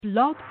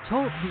Blog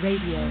Talk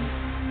Radio.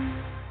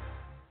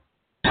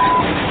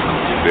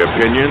 The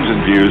opinions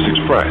and views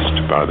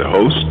expressed by the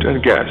host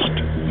and guest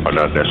are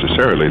not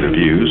necessarily the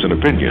views and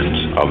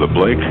opinions of the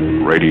Blake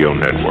Radio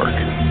Network.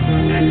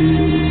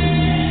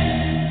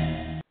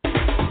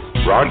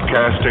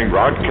 Broadcasting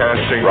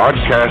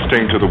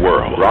to the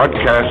world.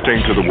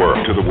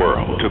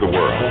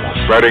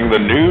 Spreading the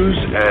news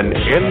and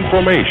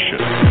information.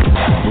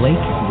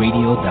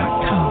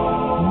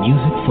 BlakeRadio.com.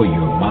 Music for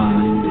your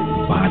mind,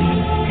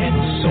 body, and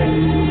soul.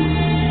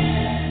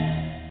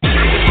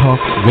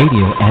 Talk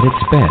radio at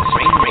its best.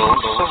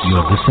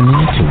 You're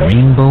listening to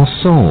Rainbow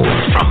Soul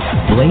from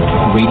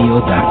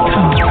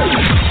BlakeRadio.com.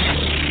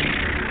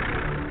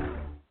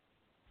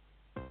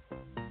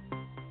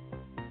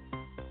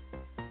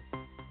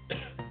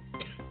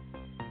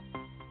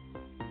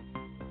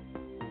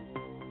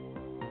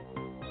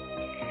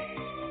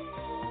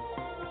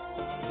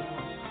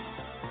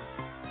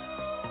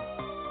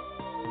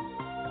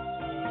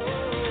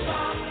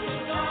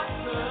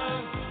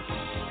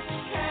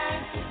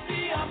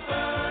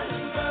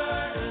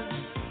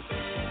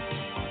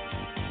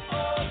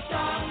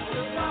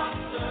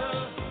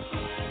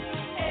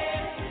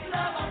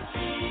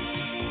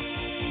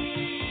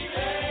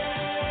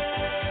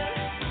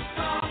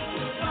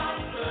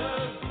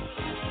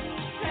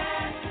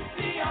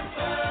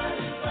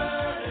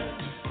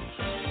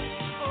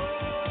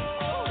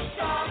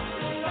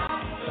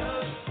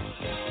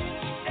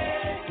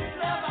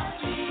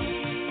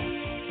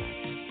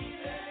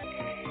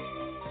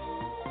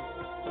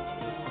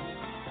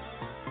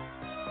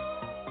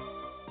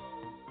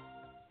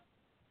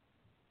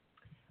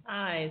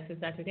 Hi, this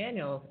is Dr.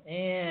 Daniels,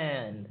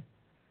 and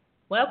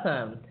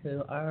welcome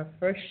to our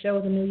first show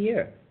of the new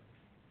year.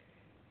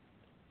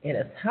 And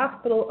it's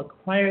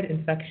hospital-acquired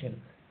infections,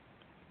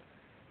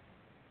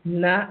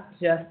 not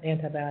just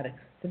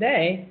antibiotics.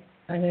 Today,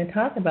 I'm going to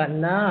talk about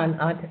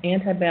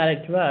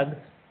non-antibiotic drugs.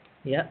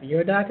 Yep,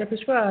 your doctor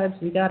prescribes,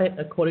 you got it,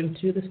 according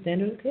to the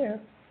standard of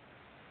care,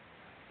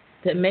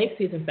 that makes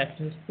these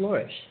infections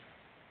flourish,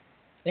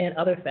 and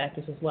other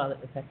factors as well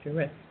that affect your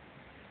risk.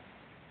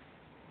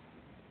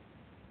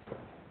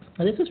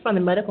 Now, this is from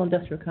the medical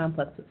industrial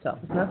complex itself.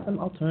 It's not some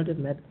alternative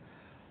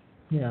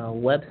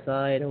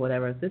website or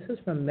whatever. This is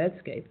from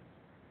Medscape,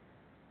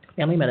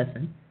 Family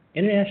Medicine,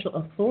 International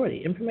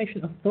Authority,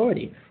 Information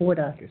Authority for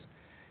doctors.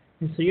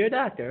 And so your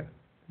doctor,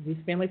 his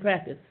family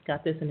practice,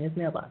 got this in his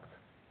mailbox.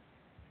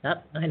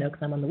 Yep, I know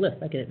because I'm on the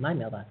list. I get it in my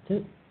mailbox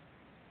too.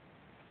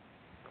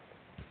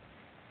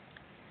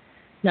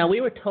 Now,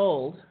 we were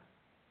told,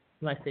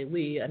 when I say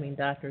we, I mean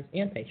doctors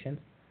and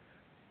patients,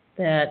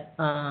 that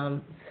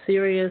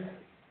serious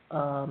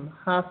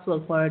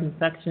hospital-acquired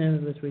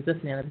infections with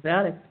resistant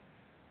antibiotics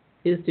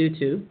is due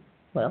to,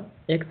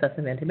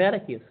 excessive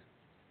antibiotic use.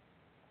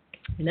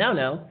 We now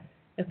know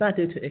it's not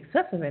due to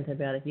excessive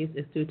antibiotic use,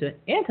 it's due to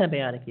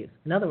antibiotic use.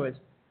 In other words,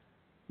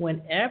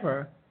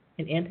 whenever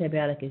an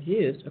antibiotic is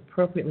used,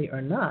 appropriately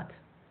or not,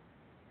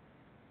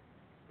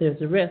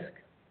 there's a risk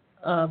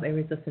of a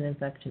resistant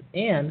infection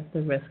and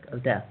the risk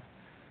of death.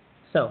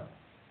 So,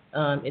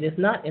 it is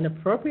not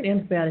inappropriate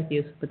antibiotic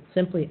use, but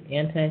simply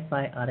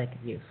antibiotic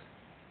use.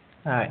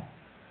 All right.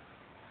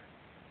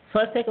 So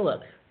let's take a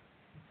look.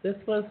 This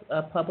was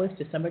published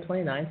December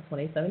 29th,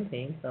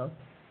 2017. So,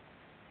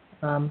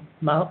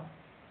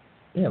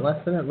 less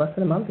than a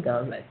month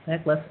ago. In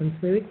fact, less than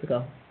 3 weeks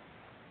ago.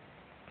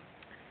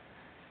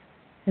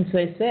 And so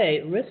they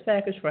say risk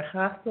factors for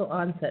hospital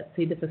onset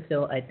C.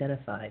 difficile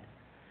identified.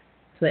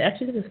 So they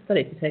actually did a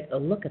study to take a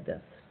look at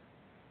this.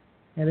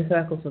 And this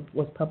article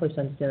was published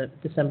on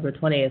December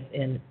 20th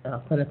in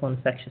Clinical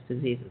Infectious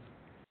Diseases.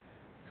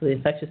 So the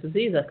infectious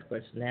disease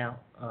experts now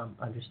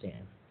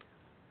understand.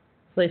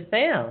 So they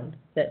found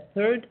that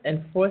third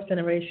and fourth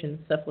generation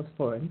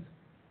cephalosporins,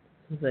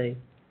 this is a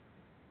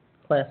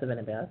class of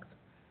antibiotics,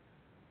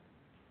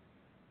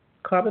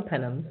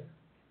 carbapenems,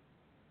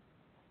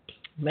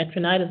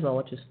 metronidazole,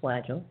 which is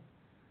flagyl,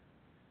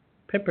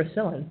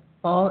 piperacillin,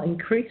 all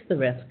increase the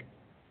risk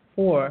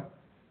for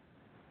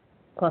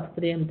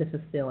Clostridium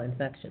difficile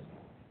infection.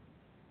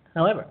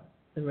 However,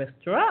 the risk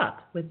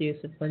dropped with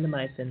use of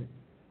clindamycin,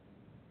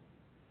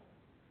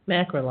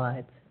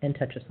 macrolides, and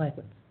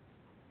tetracyclines.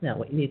 Now,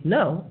 what you need to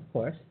know, of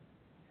course,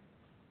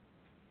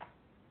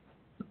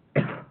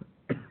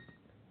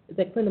 is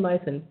that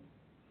clindamycin,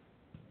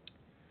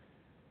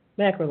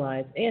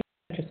 macrolides, and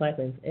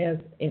tetracyclines as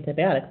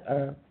antibiotics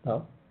are,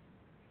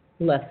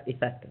 less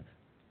effective.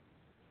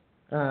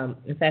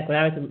 In fact, when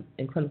I was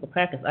in clinical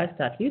practice, I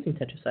stopped using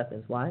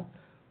tetracyclines. Why?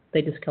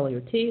 They discolor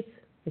your teeth,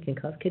 they can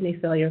cause kidney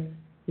failure, and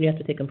you have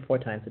to take them 4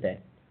 times a day,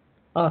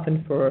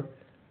 often for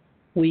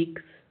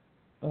weeks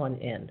on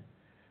end.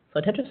 So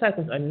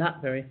tetracyclines are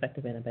not very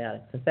effective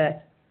antibiotics. In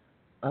fact,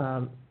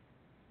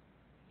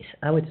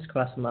 I would just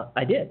cross them off.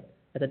 I did.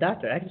 As a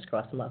doctor, I just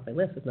crossed them off my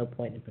list. There's no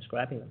point in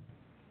prescribing them.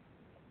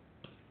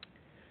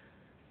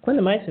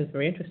 Clindamycin is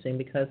very interesting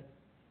because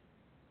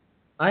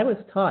I was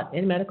taught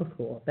in medical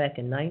school back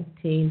in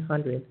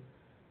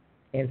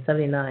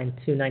 1979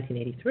 to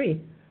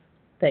 1983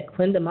 that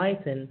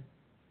clindamycin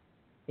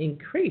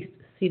increased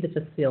C.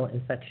 difficile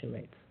infection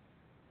rates.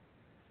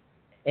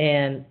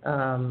 And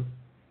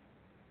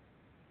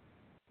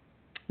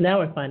now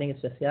we're finding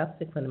it's just the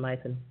opposite.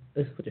 Clindamycin,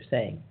 this is what you're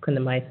saying.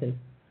 Clindamycin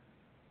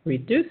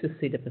reduces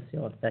C.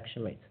 difficile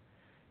infection rates.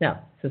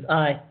 Now, since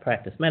I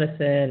practice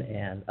medicine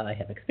and I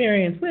have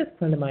experience with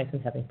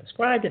clindamycin, having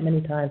prescribed it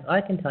many times, I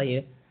can tell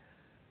you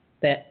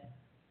that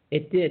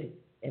it did,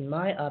 in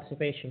my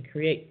observation,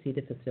 create C.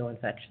 difficile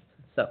infections.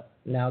 So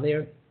now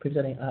they're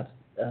presenting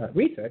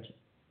research,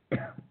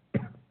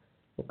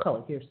 we'll call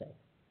it hearsay,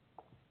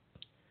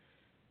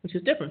 which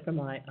is different from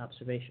my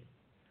observation.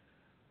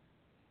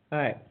 All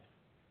right.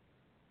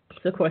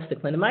 So, of course, the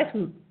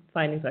clindamycin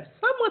findings are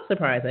somewhat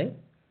surprising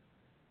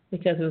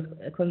because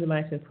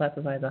clindamycin is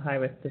classified as a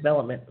high-risk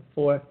development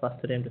for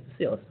Clostridium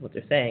difficile. This is what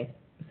they're saying,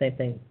 the same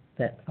thing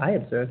that I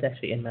observed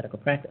actually in medical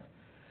practice.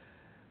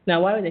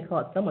 Now, why would they call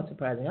it somewhat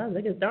surprising? I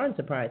think it's darn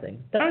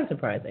surprising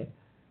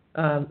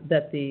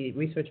that the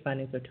research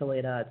findings are totally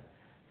at odds.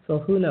 So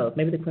who knows?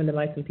 Maybe the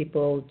clindamycin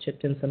people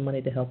chipped in some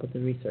money to help with the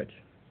research.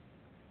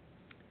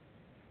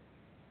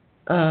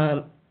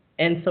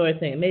 And so I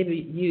think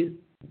maybe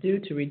due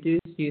to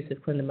reduced use of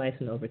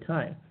clindamycin over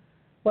time.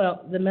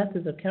 Well, the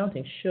methods of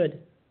counting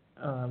should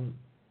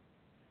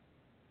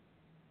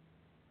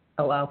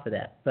allow for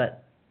that,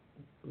 but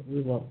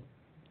we won't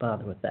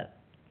bother with that.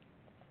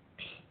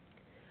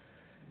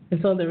 And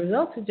so the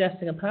results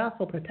suggesting a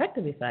powerful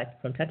protective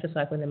effect from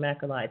tetracycline and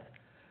macrolides.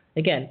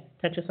 Again,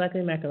 tetracycline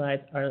and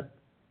macrolides are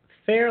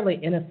fairly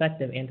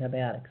ineffective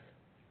antibiotics.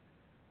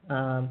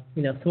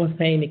 If someone's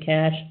paying me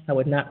cash, I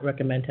would not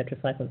recommend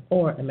tetracycline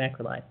or a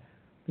macrolide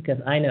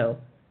because I know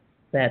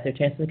that their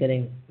chances of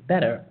getting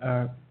better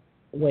are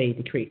way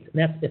decreased.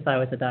 And that's if I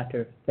was a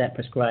doctor that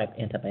prescribed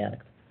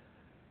antibiotics.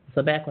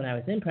 So back when I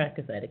was in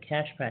practice, I had a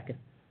cash practice.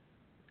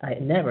 I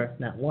had never,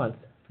 not once,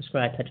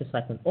 prescribed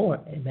tetracycline or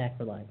a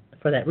macrolide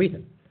for that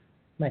reason.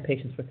 My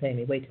patients were paying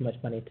me way too much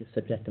money to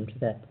subject them to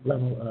that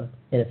level of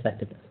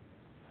ineffectiveness.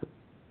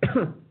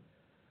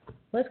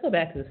 Let's go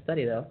back to the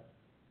study, though,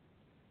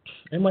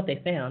 and what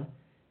they found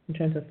in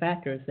terms of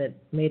factors that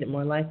made it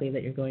more likely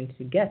that you're going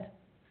to get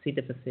C.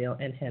 difficile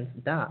and hence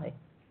die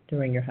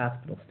during your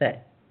hospital stay.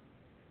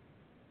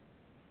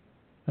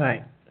 All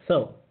right,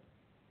 so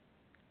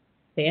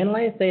they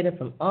analyzed data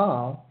from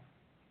all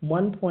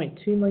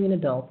 1.2 million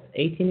adults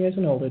 18 years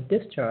and older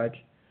discharged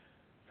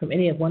from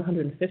any of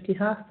 150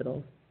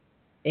 hospitals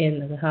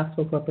in the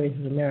Hospital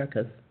Corporation of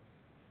America's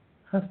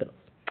hospitals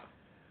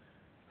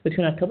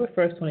between October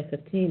 1st,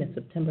 2015 and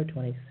September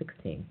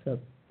 2016, so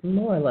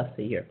more or less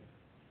a year.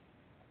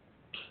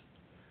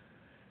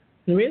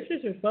 The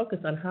researchers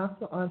focused on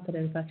hospital onset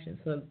infections.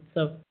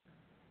 So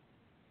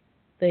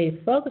they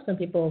focused on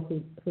people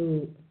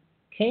who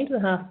came to the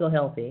hospital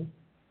healthy,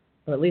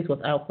 or at least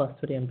without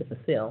Clostridium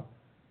difficile,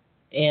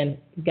 and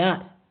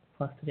got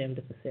Clostridium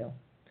difficile.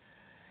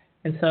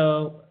 And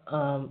so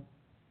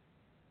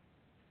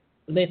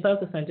they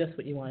focused on just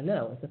what you want to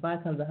know. If I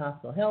come to the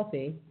hospital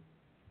healthy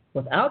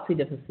without C.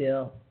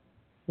 difficile,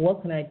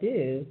 what can I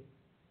do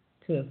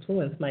to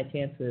influence my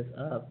chances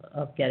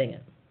of getting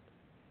it?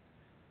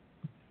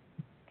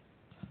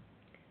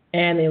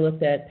 And they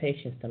looked at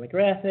patients'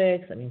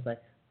 demographics. That means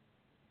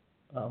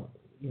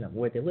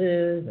where they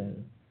live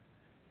and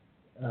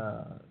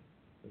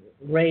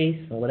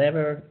race or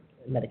whatever,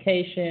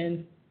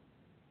 medication.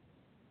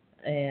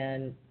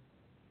 And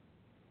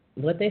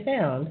what they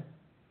found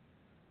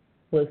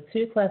was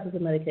two classes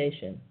of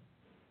medication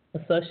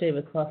associated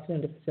with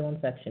Clostridium difficile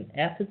infection: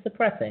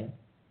 acid-suppressing,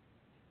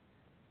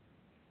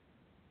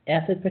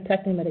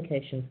 acid-protecting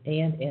medications,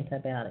 and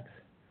antibiotics.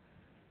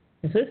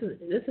 And so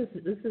this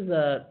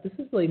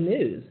is really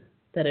news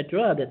that a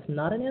drug that's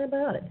not an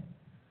antibiotic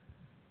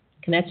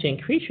can actually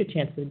increase your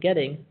chances of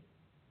getting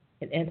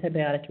an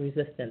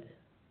antibiotic-resistant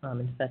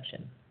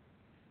infection.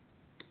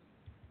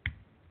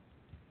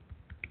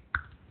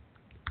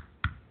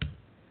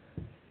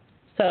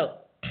 So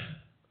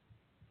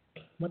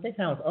what they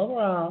found was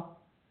overall,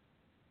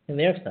 in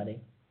their study,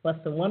 less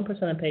than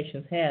 1% of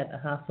patients had a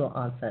hospital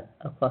onset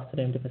of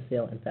Clostridium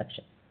difficile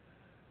infection,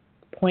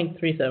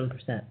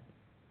 0.37%.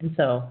 And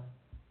so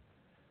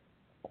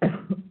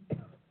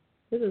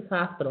this is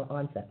hospital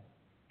onset.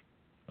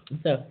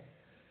 So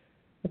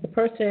if the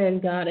person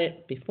got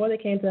it before they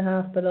came to the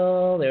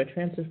hospital, they were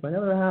transferred from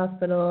another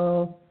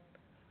hospital,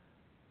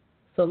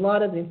 so a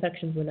lot of the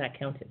infections were not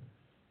counted.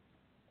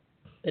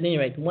 At any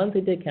rate, the ones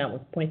they did count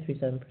was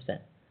 0.37%.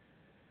 And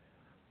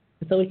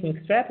so we can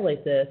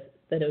extrapolate this,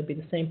 that it would be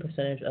the same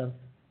percentage of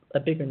a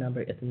bigger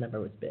number if the number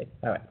was big.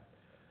 All right.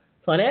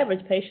 So on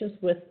average, patients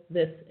with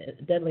this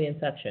deadly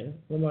infection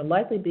were more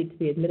likely to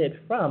be admitted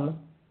from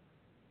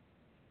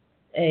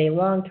a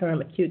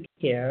long-term acute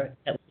care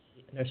at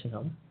a nursing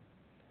home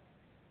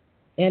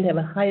and have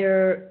a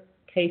higher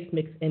case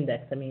mix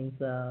index, that means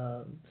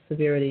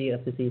severity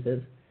of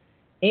diseases,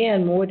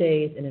 and more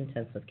days in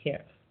intensive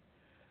care.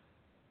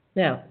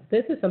 Now,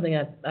 this is something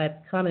I've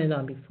commented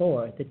on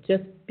before, that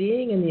just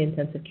being in the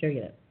intensive care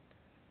unit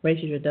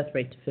raises your death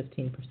rate to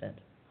 15%.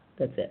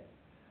 That's it.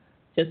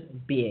 Just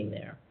being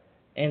there.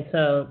 And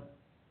so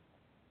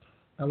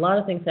A lot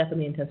of things happen in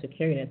the intensive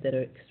care unit that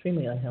are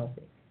extremely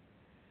unhealthy.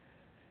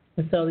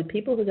 And so the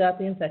people who got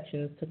the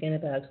infections took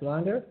antibiotics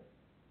longer,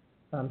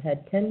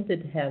 had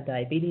tended to have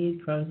diabetes,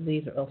 Crohn's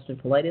disease, or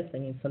ulcerative colitis,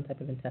 that means some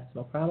type of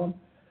intestinal problem.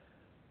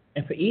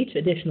 And for each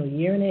additional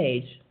year in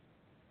age,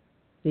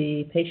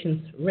 the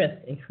patient's risk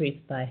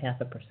increased by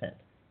 0.5%.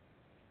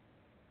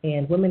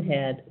 And women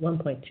had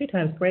 1.2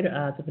 times greater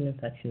odds of an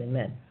infection than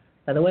men.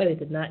 By the way, they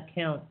did not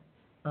count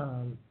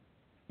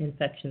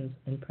infections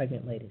in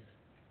pregnant ladies.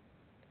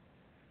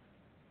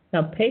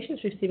 Now,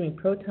 patients receiving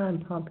proton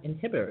pump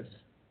inhibitors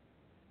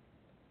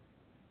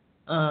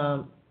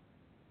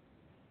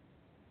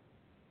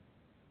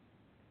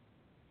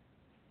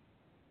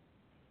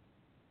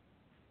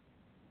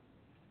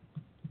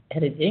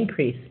had an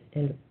increase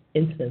in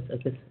incidence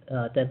of this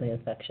deadly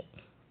infection.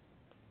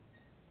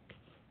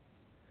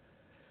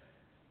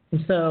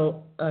 And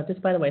so,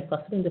 just by the way,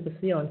 Clostridium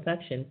difficile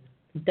infection,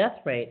 the death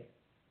rate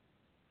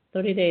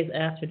 30 days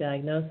after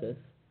diagnosis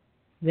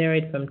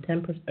varied from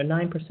 9%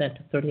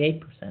 to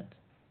 38%.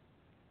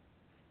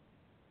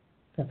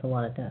 That's a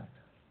lot of death.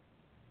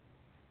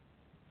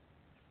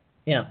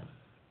 Yeah.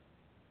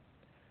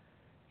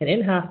 An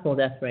in-hospital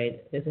death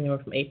rate is anywhere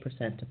from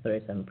 8% to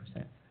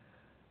 37%.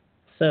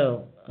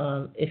 So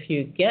if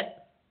you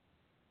get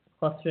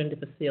Clostridium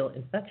difficile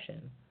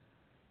infection,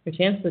 your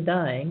chance of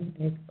dying,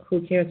 and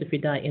who cares if you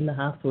die in the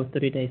hospital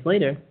 30 days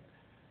later,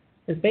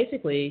 is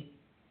basically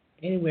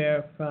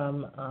anywhere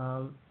from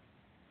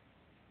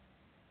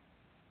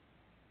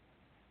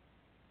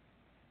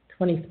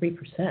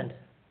 23%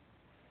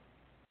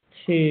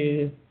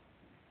 to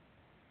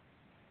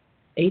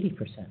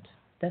 80%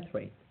 death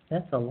rate.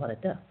 That's a lot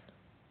of deaths.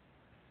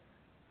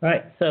 All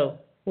right, so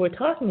what we're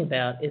talking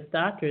about is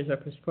doctors are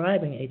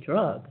prescribing a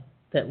drug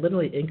that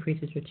literally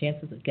increases your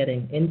chances of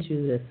getting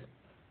into this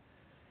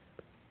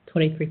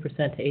 23%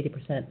 to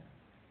 80%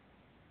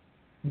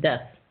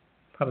 death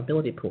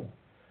probability pool.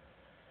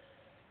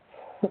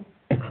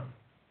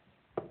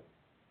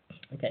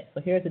 Okay,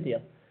 so here's the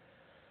deal.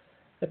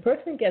 The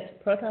person gets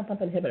proton pump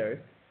inhibitors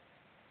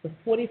with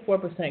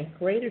 44%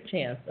 greater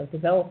chance of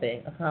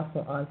developing a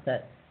hospital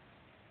onset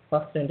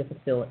Clostridium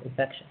difficile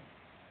infection.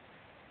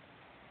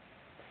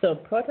 So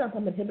proton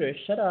pump inhibitors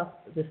shut off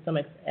the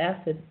stomach's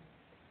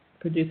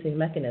acid-producing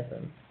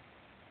mechanism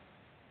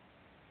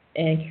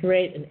and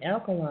create an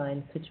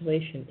alkaline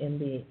situation in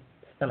the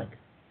stomach.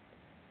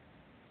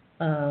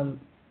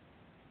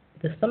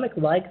 The stomach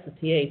likes a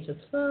pH of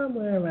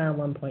somewhere around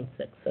 1.6,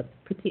 so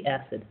pretty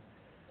acid.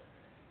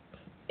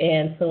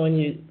 And so when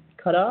you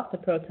cut off the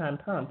proton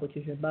pump, which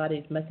is your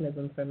body's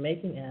mechanism for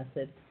making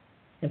acid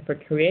and for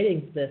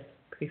creating this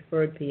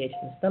preferred pH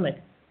in the stomach,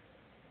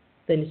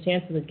 then the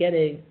chances of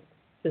getting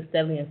this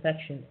deadly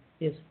infection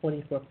is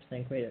 44%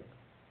 greater.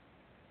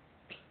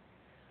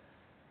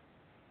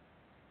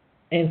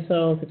 And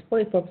so if it's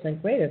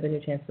 44% greater, then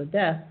your chance of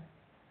death,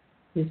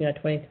 using our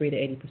 23 to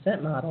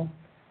 80% model,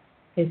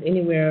 is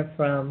anywhere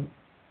from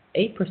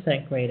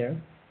 8% greater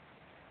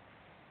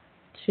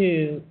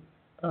to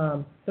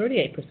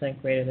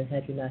 38% greater than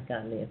had you not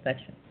gotten the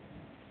infection.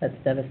 That's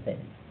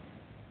devastating.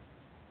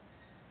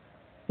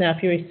 Now,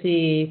 if you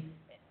receive,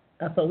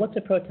 so what's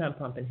a proton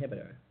pump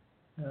inhibitor?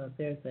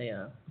 There's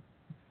the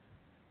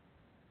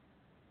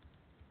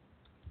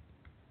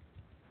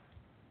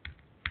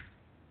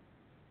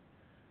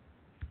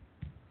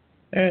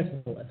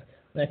list.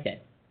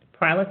 Okay.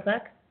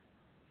 Prilosec,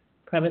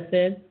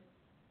 Prevacid,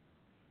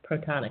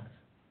 Protonix,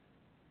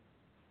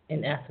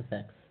 and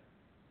Acifex.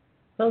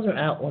 Those are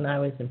out when I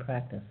was in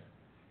practice.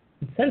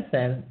 And since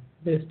then,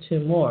 there's two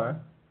more.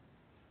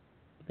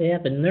 They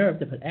have the nerve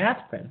to put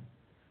aspirin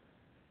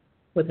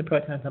with the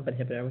proton pump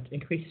inhibitor, which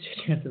increases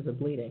your chances of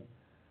bleeding.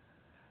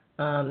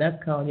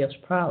 That's called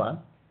Yosprala.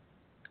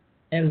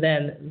 And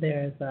then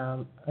there's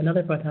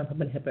another proton pump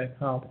inhibitor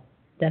called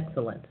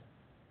Dexilent.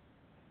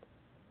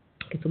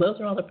 Okay, so those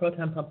are all the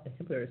proton pump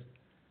inhibitors.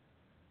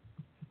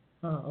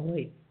 Oh,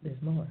 wait,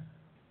 there's more.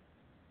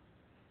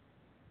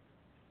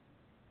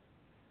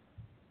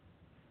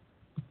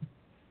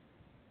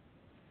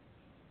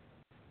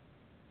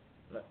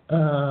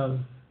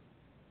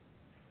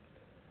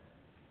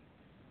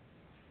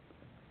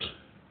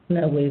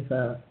 No, we've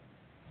the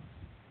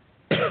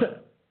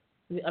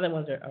other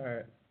ones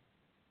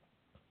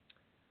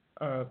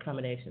are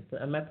combinations. So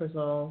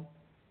omeprazole,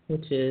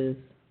 which is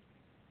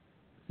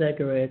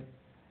Zegerid,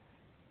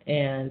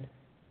 and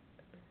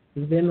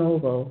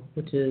Vimovo,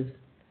 which is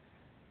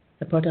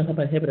a proton pump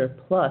inhibitor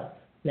plus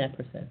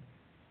naproxen.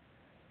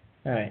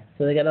 All right,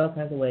 so they got all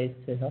kinds of ways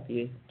to help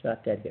you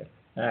drop dead here.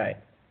 All right.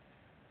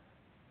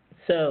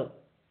 So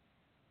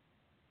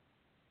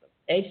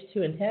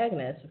H2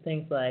 antagonists,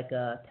 things like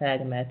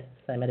Tagamet,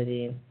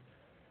 cimetidine,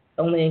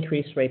 only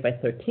increase rate by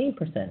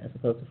 13% as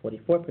opposed to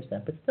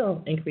 44%, but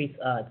still increase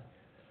odds.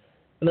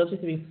 And those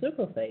receiving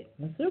sucralfate.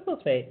 Now,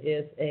 sucralfate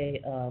is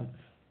a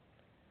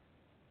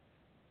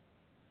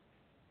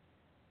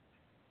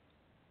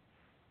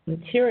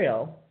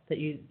material that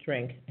you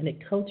drink, and it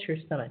coats your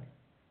stomach.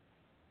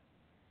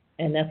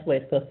 And that's the way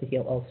it's supposed to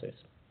heal ulcers.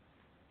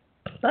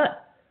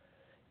 But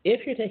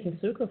if you're taking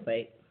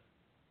sucralfate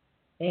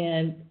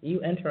and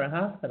you enter a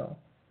hospital,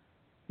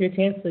 your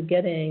chances of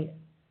getting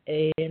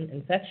an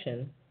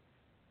infection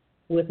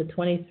with a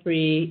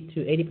 23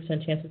 to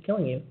 80% chance of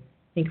killing you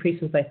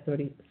increases by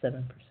 37%.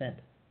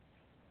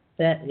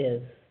 That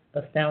is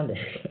astounding.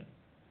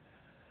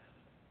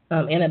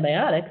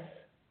 Antibiotics,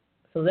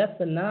 so that's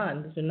these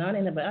are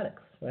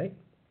non-antibiotics, right?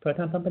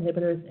 Proton pump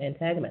inhibitors,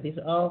 antagonists. These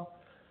are all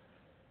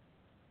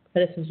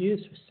medicines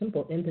used for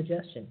simple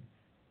indigestion.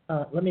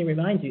 Let me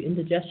remind you,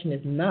 indigestion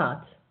is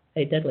not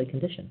a deadly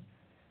condition.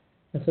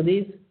 And so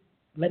these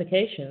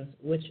medications,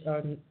 which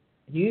are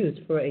used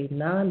for a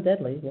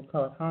non-deadly, we'll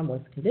call it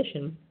harmless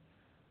condition,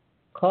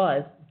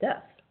 cause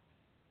death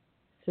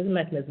through the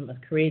mechanism of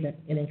creating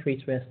an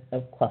increased risk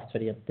of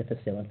Clostridium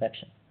difficile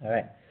infection. All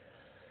right.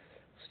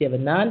 So you have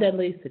a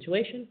non-deadly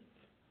situation,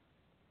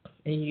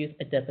 and you use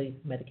a deadly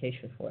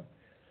medication for it.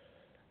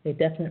 A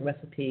definite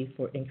recipe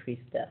for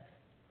increased death.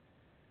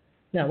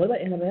 Now, what about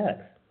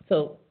antibiotics?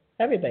 So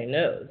everybody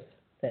knows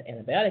that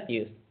antibiotic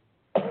use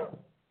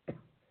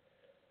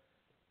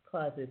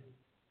causes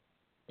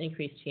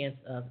increased chance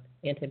of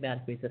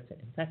antibiotic-resistant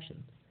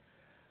infections.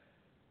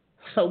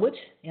 So which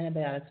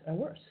antibiotics are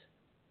worse?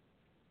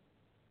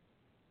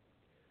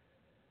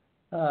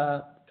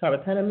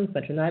 Carbapenems,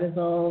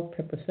 metronidazole,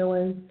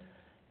 piperacillin,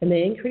 and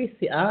they increase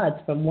the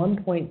odds from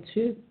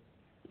 1.2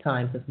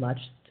 times as much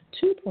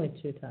to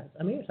 2.2 times.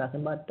 I mean, you're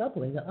talking about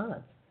doubling the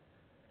odds.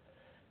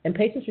 And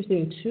patients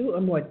receiving 2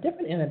 or more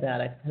different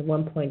antibiotics have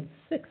 1.6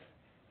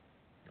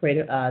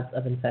 greater odds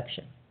of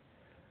infection.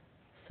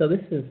 So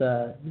this is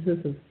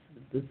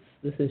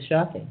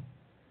shocking.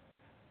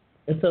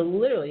 And so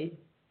literally,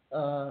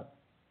 the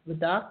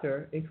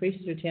doctor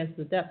increases your chances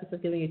of death just by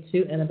giving you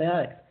 2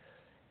 antibiotics.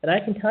 And I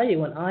can tell you,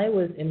 when I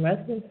was in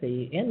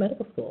residency and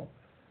medical school,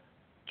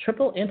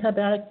 triple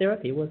antibiotic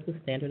therapy was the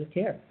standard of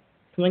care.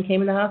 Someone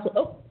came in the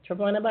hospital,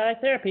 triple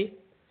antibiotic therapy,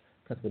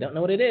 because we don't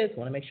know what it is. We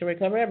want to make sure we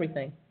cover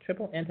everything.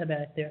 Triple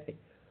antibiotic therapy.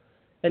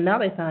 But now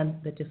they find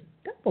that just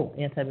double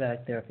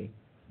antibiotic therapy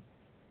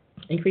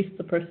increases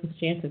the person's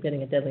chance of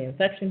getting a deadly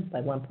infection by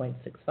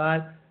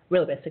 1.65,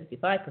 really by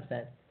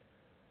 65%.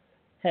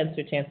 Hence,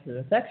 their chances of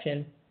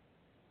infection,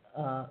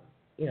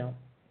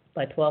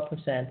 by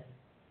 12%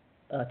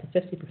 to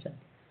 50%,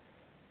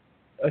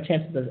 or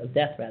chances of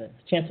death rather.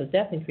 The chance of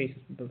death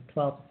increases from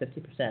 12 to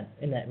 50%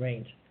 in that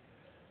range.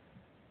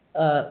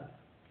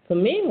 So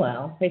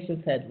meanwhile,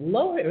 patients had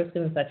lower risk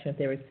of infection if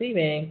they were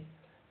receiving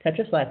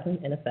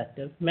tetracycline,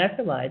 ineffective,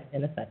 macrolide,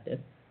 ineffective,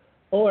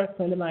 or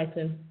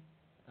clindamycin,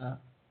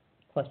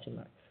 question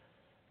mark.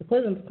 The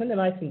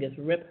clindamycin gives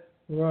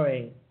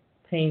rip-roaring,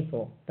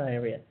 painful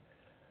diarrhea.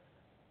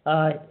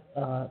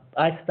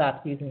 I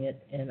stopped using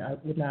it, and I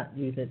would not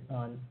use it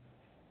on,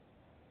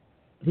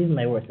 these are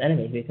my worst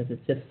enemies because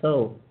it's just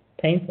so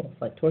painful.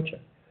 It's like torture.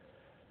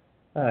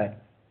 All right.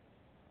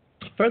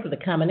 Further, the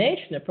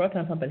combination of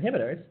proton pump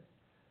inhibitors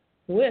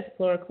with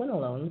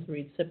fluoroquinolones,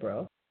 read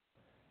Cipro,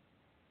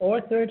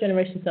 or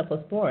third-generation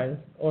cephalosporins,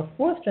 or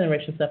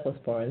fourth-generation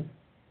cephalosporins,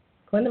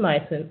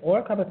 clindamycin,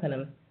 or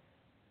carbapenem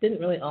didn't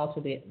really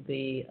alter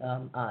the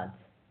odds.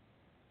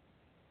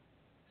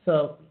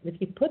 So if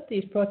you put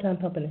these proton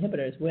pump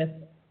inhibitors with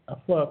a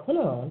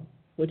fluoroquinolone,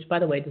 which, by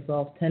the way,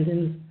 dissolves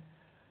tendons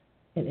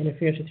and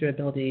interferes with your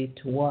ability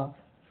to walk,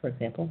 for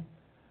example,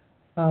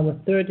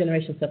 with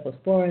third-generation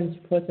cephalosporins,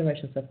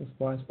 fourth-generation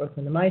cephalosporins, or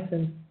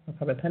clindamycin, or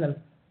carbapenem,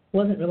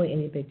 wasn't really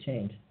any big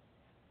change.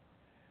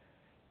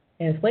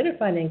 And its later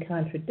finding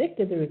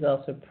contradicted the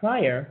results of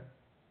prior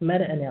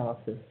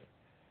meta-analysis.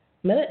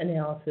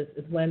 Meta-analysis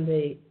is when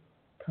they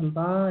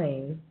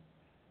combine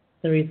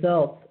the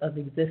results of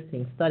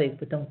existing studies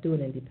but don't do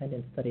an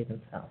independent study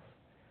themselves.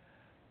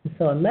 And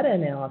so a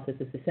meta-analysis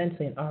is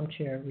essentially an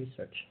armchair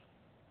research.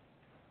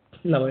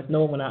 In other words,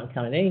 no one went out and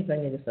counted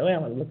anything. They just said, well,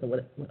 I'm going to look at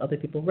what other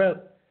people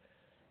wrote.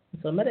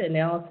 And so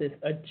meta-analysis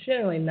are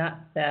generally not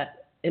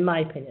that, in my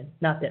opinion,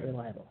 not that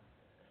reliable,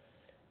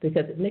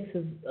 because it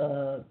mixes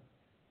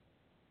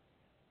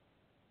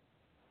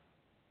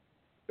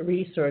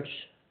research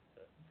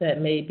that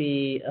may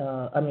be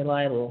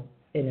unreliable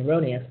and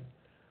erroneous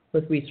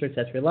with research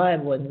that's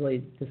reliable and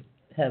really just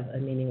have a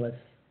meaningless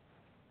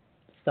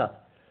stuff.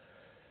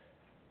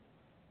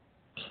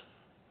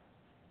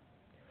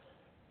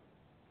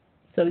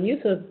 So the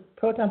use of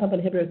proton pump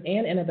inhibitors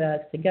and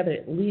antibiotics together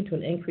lead to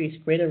an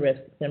increased greater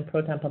risk than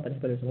proton pump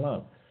inhibitors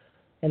alone.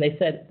 And they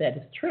said that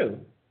is true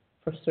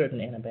for certain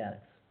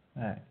antibiotics.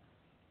 All right.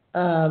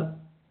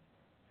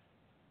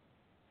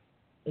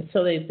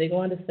 So they go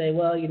on to say,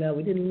 well,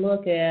 we didn't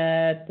look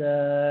at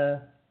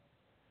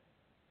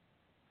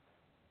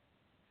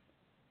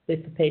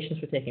if the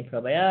patients were taking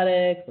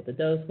probiotics, what the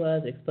dose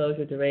was,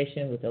 exposure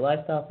duration, what their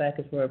lifestyle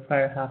factors were,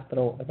 prior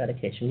hospital or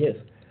medication use.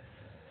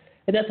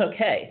 And that's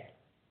okay.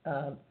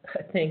 I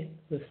think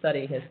the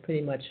study has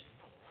pretty much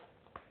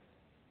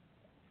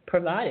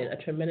provided a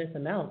tremendous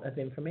amount of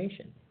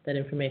information. That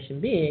information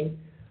being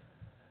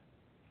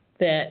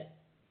that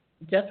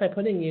just by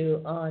putting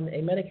you on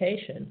a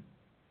medication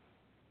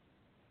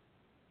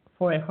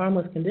for a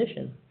harmless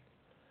condition,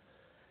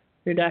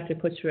 your doctor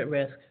puts you at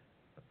risk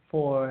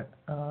for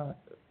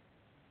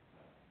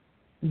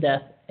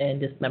death and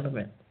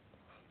dismemberment.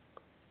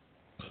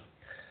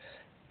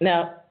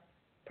 Now,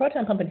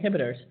 proton pump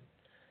inhibitors,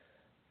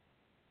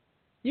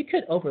 you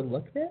could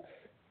overlook this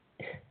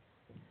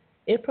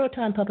if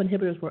proton pump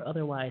inhibitors were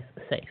otherwise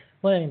safe.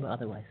 What do I mean by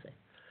otherwise safe?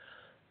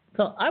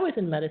 So I was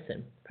in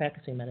medicine,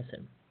 practicing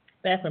medicine,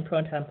 back when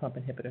proton pump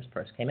inhibitors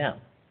first came out.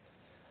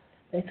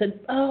 They said,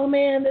 oh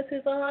man, this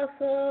is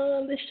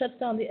awesome. This shuts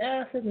down the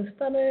acid in the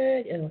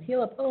stomach. It'll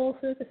heal up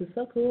ulcers. This is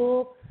so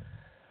cool.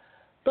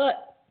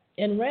 But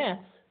in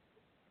rats,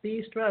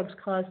 these drugs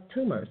cause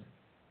tumors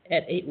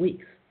at 8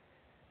 weeks.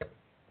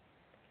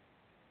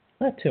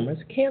 Not tumors,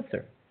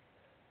 cancer.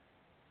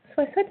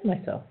 So I said to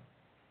myself,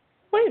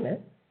 wait a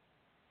minute.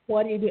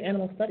 Why do you do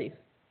animal studies?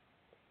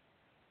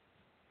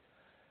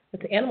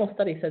 If the animal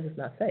study says it's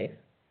not safe,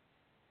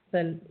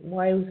 then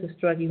why was this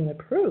drug even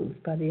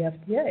approved by the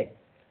FDA?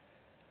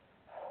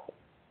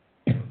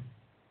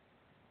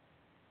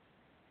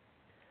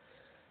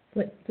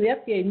 But the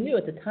FDA knew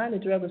at the time the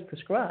drug was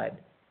prescribed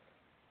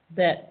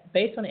that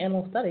based on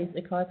animal studies,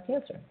 it caused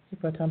cancer. The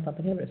proton pump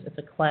inhibitors. It's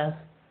a class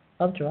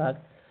of drug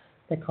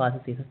that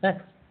causes these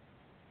effects.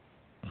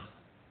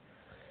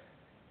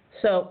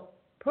 So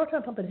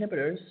proton pump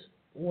inhibitors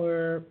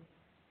were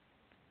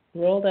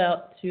rolled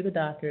out to the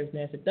doctors, and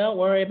they said, don't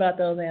worry about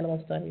those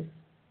animal studies.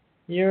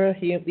 These are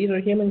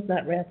humans,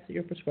 not rats, that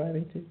you're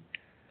prescribing to.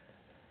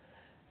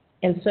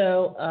 And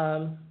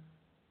so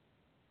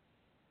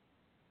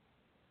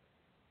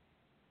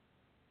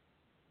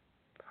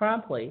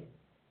promptly,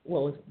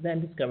 what was then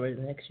discovered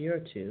in the next year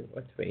or 2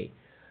 or 3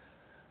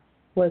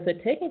 was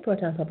that taking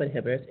proton pump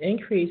inhibitors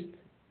increased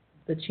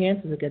the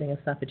chances of getting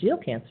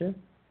esophageal cancer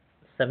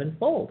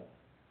 7-fold.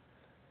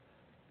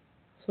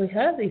 So we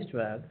have these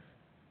drugs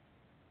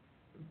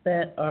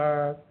that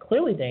are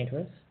clearly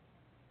dangerous,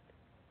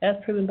 as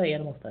proven by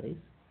animal studies,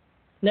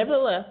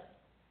 nevertheless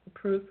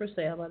approved for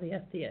sale by the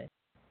FDA,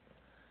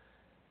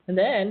 and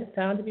then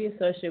found to be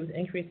associated with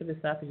increase of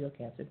esophageal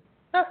cancer.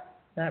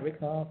 Not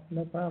recall,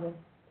 no problem.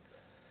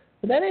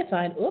 But then they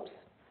find,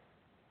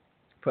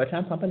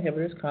 proton pump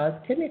inhibitors cause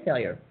kidney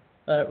failure.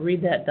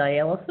 Read that,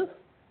 dialysis.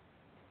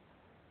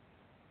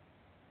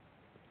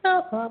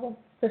 No problem.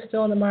 They're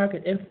still on the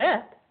market. In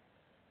fact,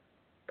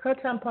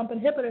 proton pump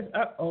inhibitors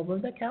are over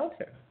the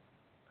counter.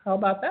 How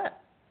about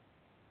that?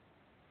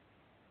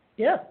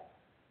 Yeah.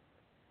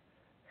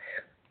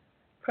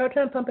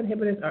 Proton pump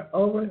inhibitors are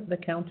over the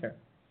counter,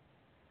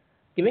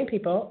 giving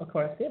people, of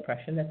course, the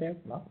impression that they're,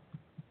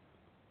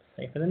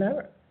 safer than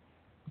ever.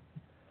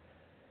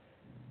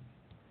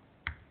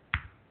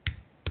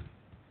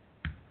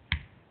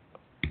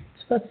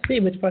 So let's see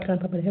which proton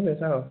pump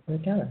inhibitors are over the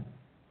counter.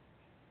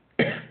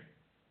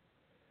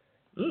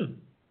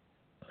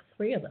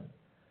 3 of them.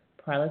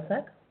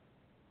 Prilosec,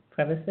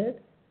 Prevacid,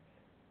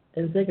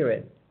 and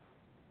Zigarid.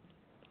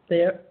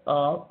 They're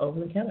all over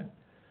the counter.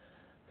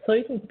 So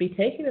you can be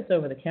taking this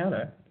over the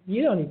counter.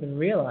 You don't even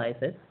realize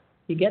it.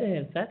 You get an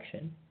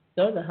infection,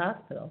 go to the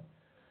hospital,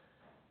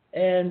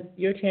 and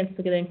your chances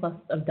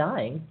of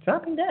dying,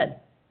 dropping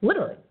dead,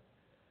 literally,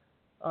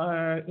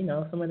 are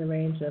somewhere in the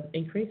range of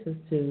increases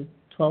to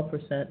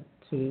 12%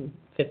 to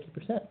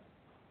 50%,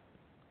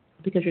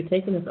 because you're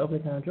taking this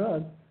over-the-counter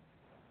drug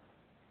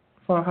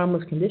for a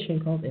harmless condition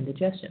called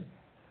indigestion.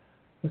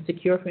 What's the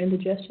cure for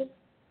indigestion?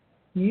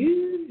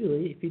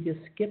 Usually, if you just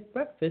skip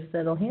breakfast,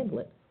 that'll handle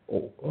it.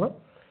 Or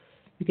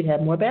you could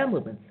have more bowel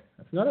movements.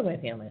 That's another way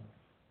of handling it.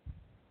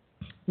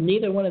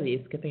 Neither one of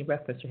these, skipping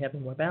breakfast or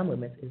having more bowel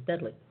movements, is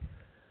deadly.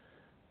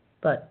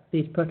 But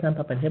these proton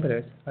pump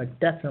inhibitors are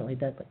definitely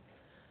deadly.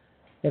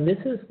 And this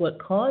is what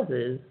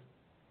causes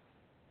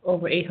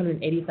over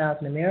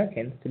 880,000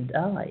 Americans to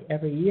die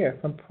every year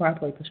from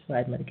properly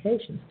prescribed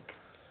medications.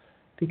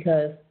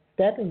 Because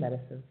deadly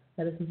medicines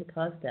that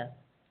cause death,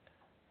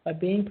 are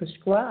being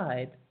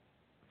prescribed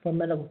for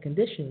medical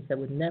conditions that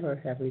would never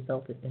have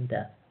resulted in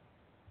death.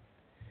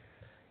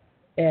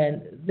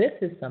 And this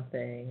is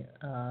something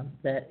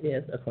that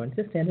is, according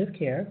to standard of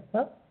care,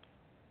 quite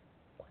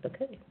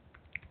okay.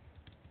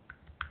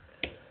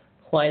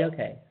 Quite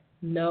okay.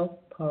 No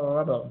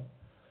problem.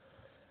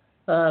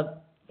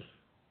 So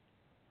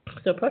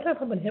proton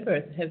pump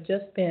inhibitors have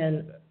just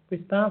been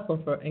responsible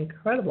for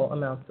incredible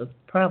amounts of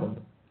problems.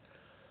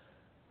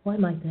 Why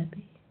might that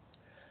be?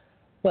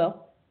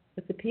 Well,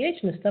 if the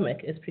pH in the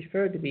stomach is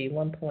preferred to be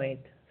 1.6,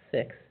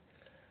 and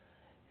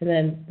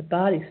then the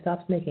body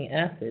stops making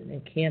acid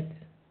and can't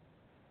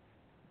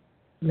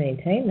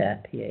maintain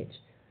that pH,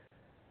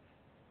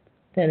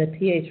 then the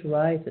pH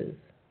rises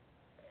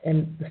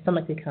and the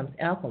stomach becomes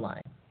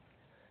alkaline.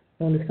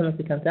 And when the stomach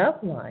becomes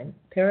alkaline,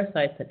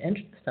 parasites that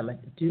enter the stomach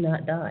do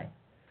not die.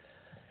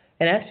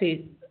 And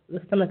actually,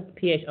 the stomach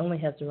pH only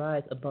has to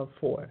rise above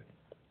 4.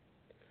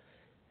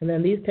 And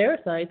then these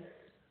parasites,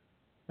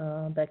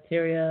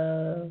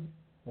 bacteria,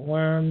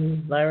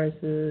 worms,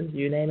 viruses,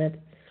 you name it,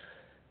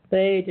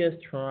 they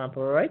just tromp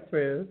right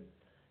through.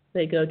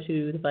 They go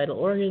to the vital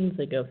organs,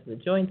 they go through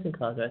the joints and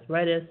cause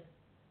arthritis.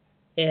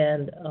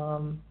 And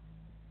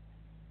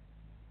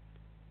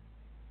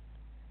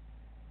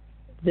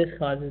this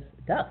causes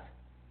death.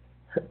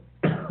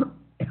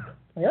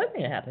 The other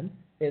thing that happens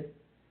is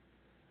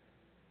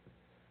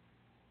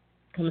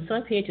when the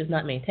stomach pH is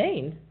not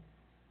maintained,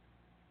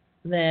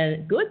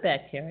 then good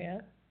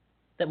bacteria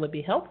that would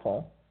be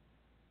helpful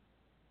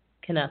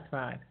cannot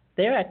thrive.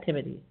 Their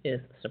activity is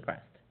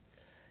suppressed.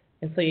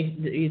 And so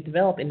you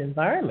develop an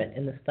environment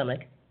in the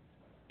stomach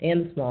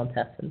and the small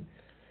intestine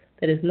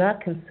that is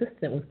not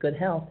consistent with good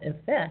health. In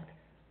fact,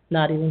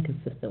 not even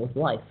consistent with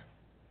life.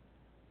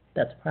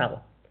 That's a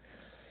problem.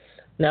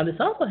 Now, this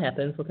also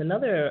happens with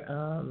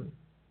another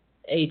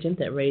agent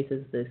that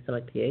raises the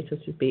stomach pH,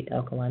 which would be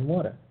alkaline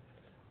water.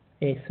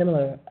 A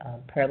similar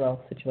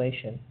parallel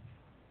situation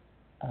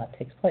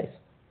takes place.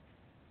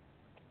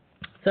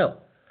 So,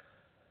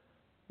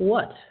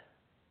 what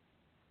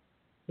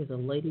is a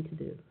lady to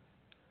do?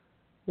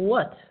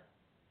 What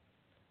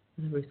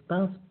is a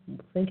responsible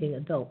thinking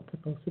adult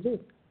supposed to do?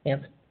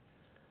 Answer: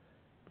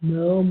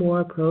 no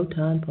more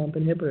proton pump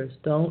inhibitors.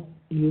 Don't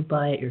you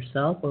buy it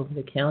yourself over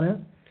the counter.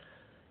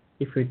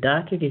 If your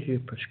doctor gives you a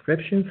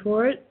prescription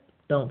for it,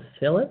 don't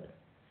fill it.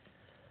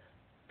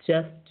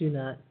 Just do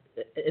not,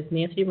 as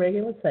Nancy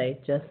Reagan would say,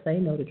 just say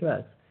no to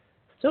drugs.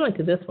 Similar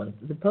to this one,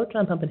 the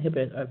proton pump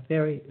inhibitors are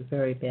very,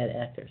 very bad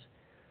actors.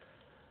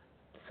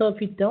 So if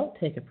you don't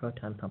take a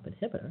proton pump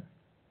inhibitor,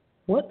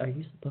 what are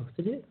you supposed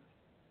to do?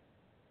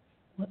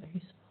 What are you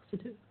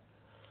supposed to do?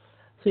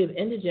 So you have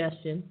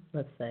indigestion,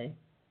 let's say,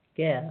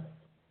 gas.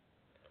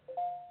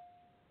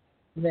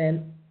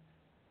 Then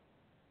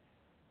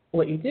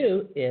what you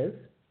do is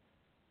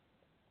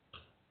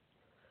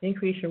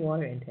increase your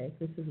water intake.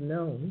 This is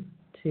known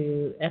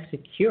to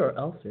actually cure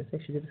ulcers. They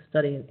actually did a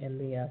study in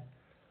the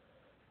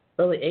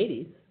early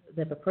 80s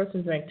that if a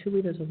person drank 2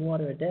 liters of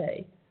water a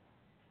day,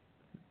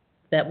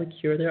 that would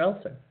cure their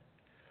ulcer.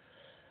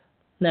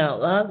 Now, a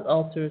lot of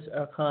ulcers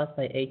are caused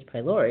by H.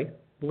 pylori,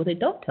 but what they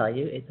don't tell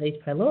you is H.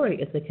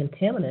 pylori is a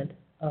contaminant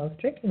of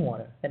drinking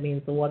water. That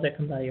means the water that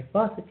comes out of your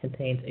faucet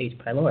contains H.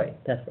 pylori.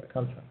 That's where it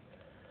comes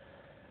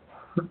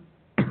from.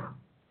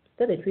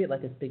 Instead, they treat it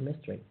like this big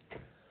mystery.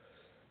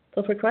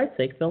 So for Christ's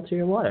sake, filter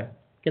your water.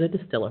 Get a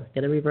distiller.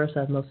 Get a reverse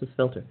osmosis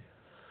filter.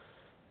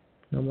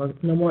 No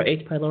more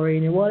H. pylori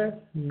in your water,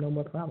 no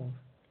more problems.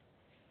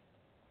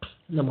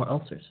 No more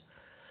ulcers.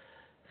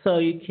 So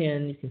you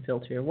can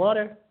filter your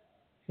water.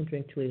 You can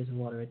drink 2 liters of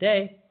water a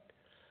day.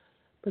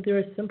 But there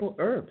are simple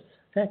herbs.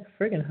 In fact,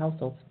 friggin'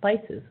 household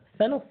spices.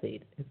 Fennel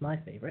seed is my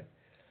favorite.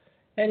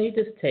 And you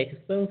just take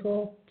a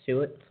spoonful,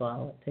 chew it,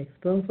 swallow it. Take a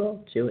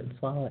spoonful, chew it, and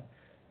swallow it.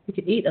 You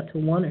can eat up to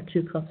 1 or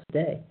 2 cups a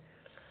day.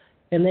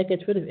 And that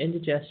gets rid of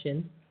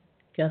indigestion,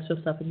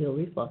 gastroesophageal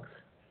reflux.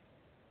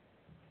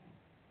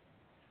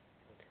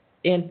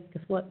 And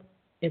guess what?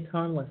 It's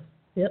harmless.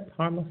 Yep,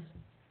 harmless.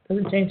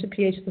 Doesn't change the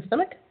pH of the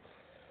stomach.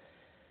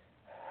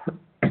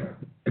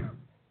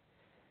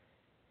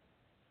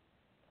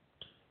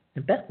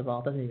 And best of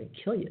all, it doesn't even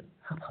kill you.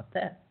 How about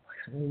that?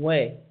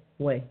 Way,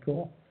 way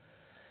cool.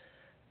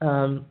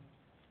 The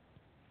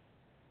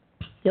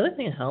other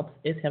thing that helps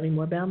is having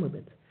more bowel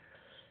movements.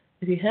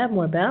 If you have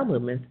more bowel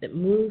movements, it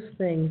moves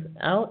things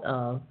out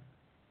of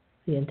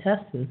the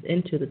intestines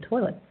into the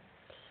toilet.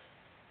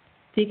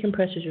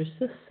 Decompresses your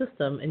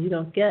system, and you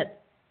don't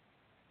get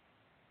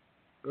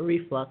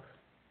reflux,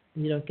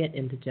 and you don't get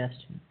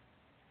indigestion.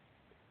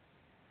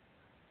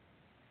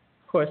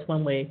 Of course,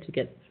 one way to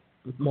get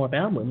more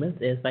bowel movements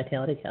is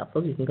Vitality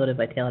Capsules. You can go to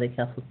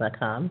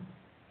vitalitycapsules.com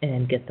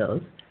and get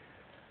those.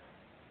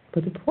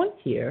 But the point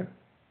here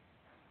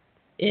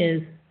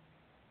is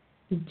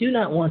you do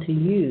not want to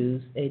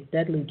use a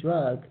deadly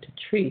drug to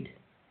treat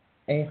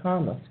a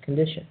harmless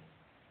condition.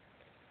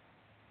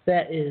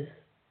 That is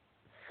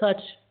such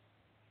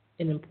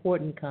an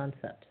important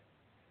concept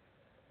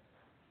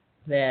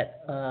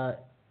that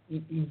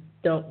you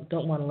don't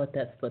want to let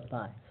that slip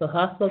by. So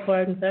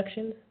hospital-acquired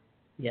infections,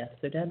 yes,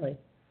 they're deadly.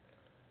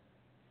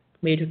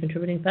 Major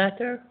contributing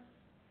factor,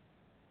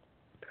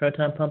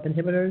 proton pump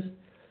inhibitors,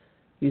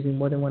 using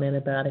more than one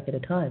antibiotic at a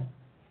time.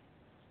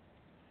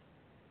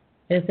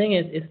 And the thing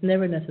is, it's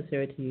never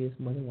necessary to use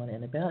more than one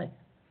antibiotic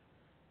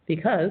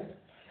because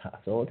the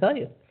hospital will tell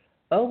you,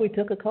 oh, we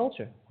took a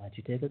culture. Why'd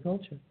you take a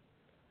culture?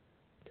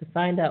 To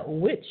find out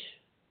which,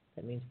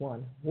 that means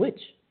one, which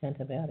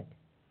antibiotic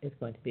is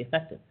going to be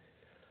effective.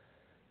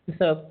 And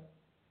so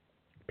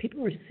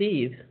people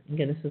receive,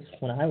 again, this is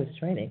when I was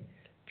training,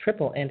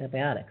 triple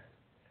antibiotics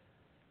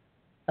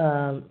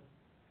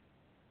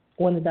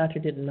when the doctor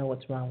didn't know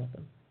what's wrong with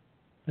them.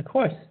 Of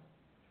course,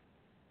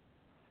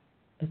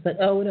 it's like,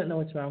 oh, we don't know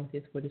what's wrong with you,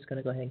 so we're just going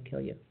to go ahead and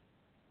kill you.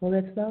 Well,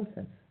 that's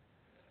nonsense.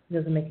 It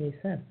doesn't make any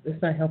sense. It's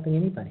not helping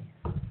anybody.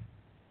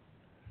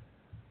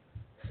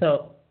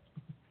 So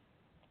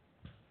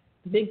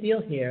the big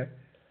deal here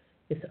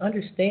is to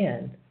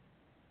understand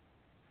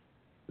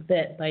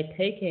that by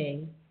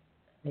taking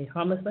a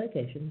harmless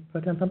medication,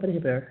 proton pump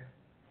inhibitor,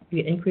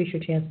 you can increase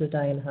your chances of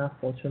dying in the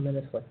hospital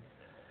tremendously.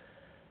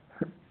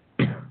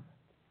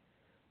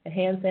 A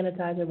hand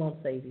sanitizer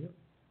won't save you.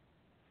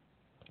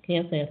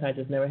 Hand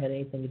sanitizers never had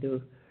anything to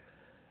do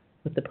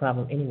with the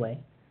problem anyway.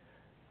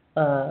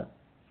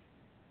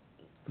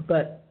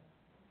 But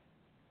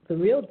the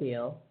real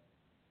deal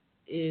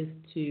is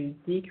to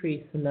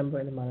decrease the number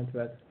and amount of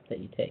drugs that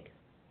you take.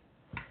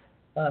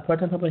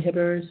 Proton pump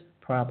inhibitors,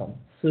 problem.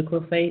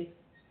 Sucralfate,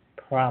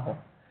 problem.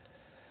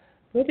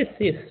 We just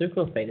see if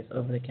sucralfate is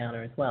over the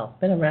counter as well.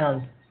 It's been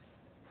around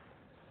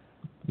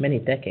many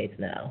decades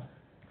now.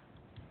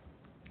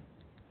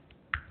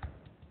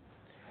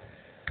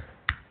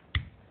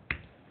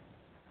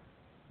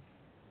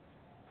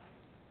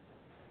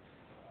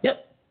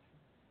 Yep.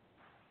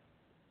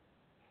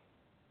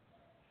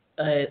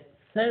 It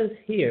says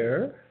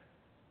here,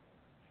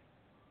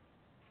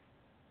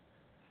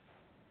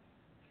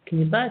 can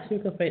you buy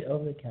sucralfate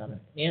over the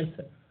counter?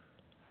 Answer.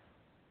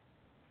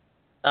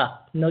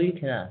 No, you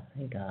cannot.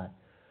 Thank God.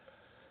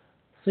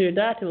 So your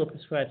doctor will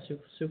prescribe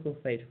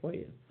sucralfate for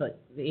you, but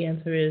the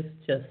answer is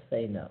just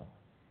say no.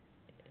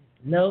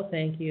 No,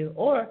 thank you,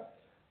 or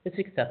just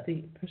accept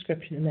the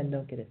prescription and then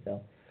don't get it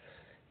filled.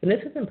 And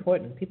this is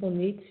important. People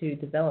need to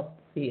develop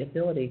the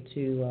ability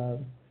to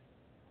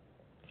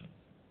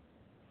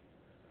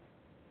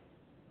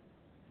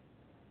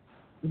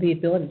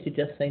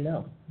just say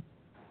no.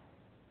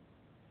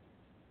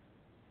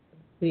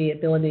 The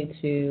ability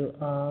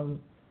to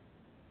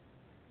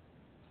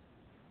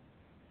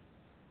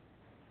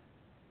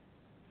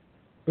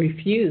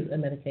refuse a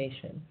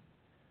medication,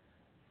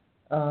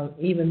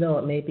 even though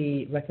it may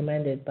be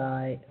recommended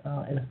by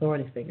an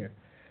authority figure.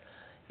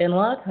 And a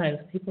lot of times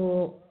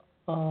people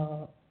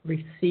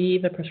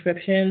receive a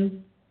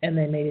prescription and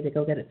they maybe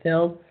go get it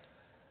filled.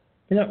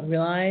 They don't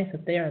realize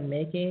that they are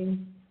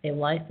making a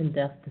life and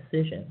death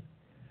decision.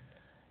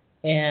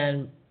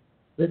 And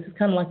this is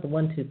kind of like the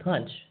 1-2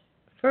 punch.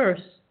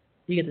 First,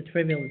 you get the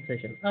trivial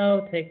decision.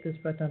 Oh, take this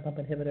proton pump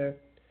inhibitor.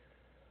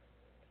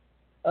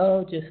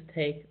 Oh, just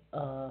take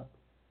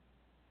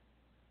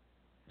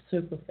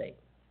sucralfate.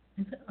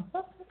 I said, oh,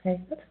 well, okay,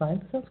 that's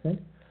fine. Sounds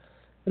good.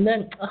 And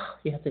then,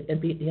 you have to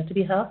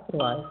be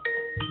hospitalized.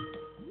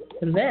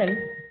 And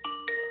then,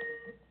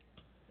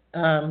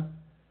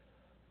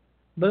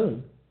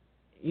 boom,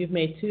 you've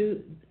made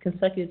 2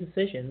 consecutive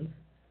decisions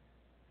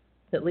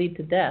that lead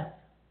to death.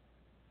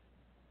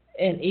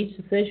 And each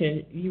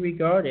decision you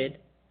regarded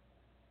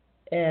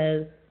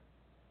as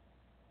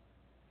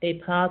a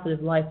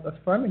positive,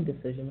 life-affirming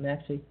decision when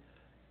actually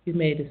you've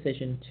made a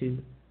decision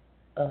to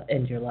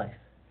end your life.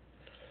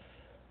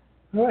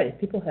 All right, if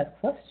people have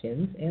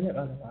questions and they're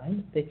on the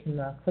line, they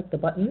can click the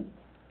button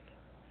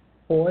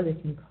or they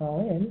can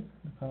call in.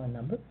 The call-in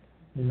number,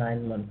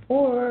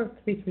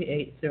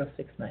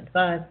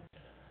 914-338-0695.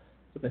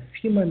 We have a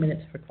few more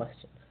minutes for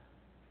questions.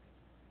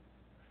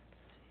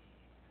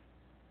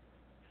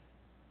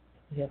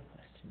 We have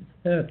questions.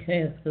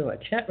 Okay, let's go to our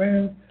chat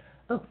room.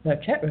 Oh, our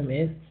chat room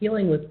is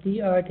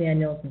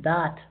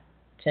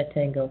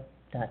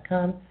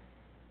healingwithdrdaniels.chatango.com.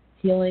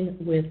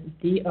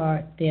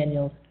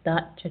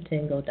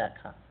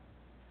 healingwithdrdaniels.chatango.com.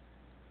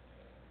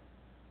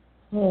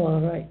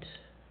 All right.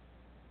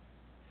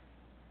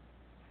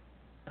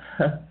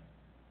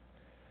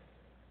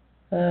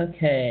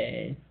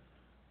 Okay.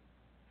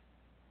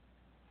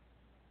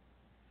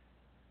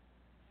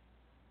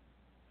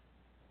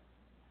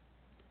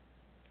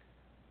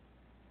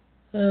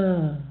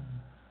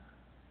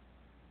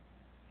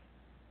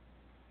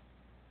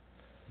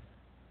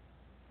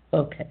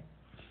 Okay.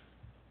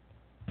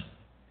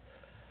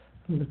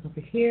 Look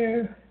over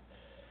here.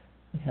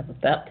 We have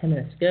about 10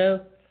 minutes to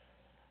go.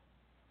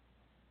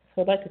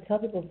 So I'd like to tell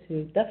people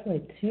to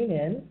definitely tune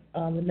in.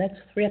 The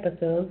next 3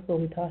 episodes, we'll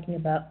be talking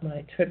about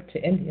my trip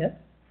to India.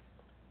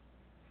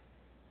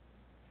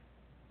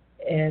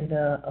 And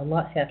a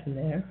lot happened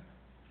there.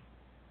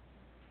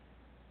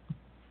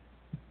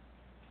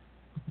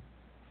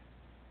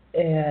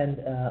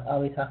 And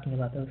I'll be talking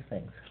about those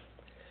things.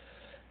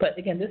 But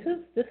again, this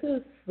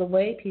is the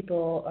way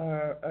people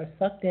are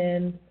sucked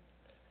in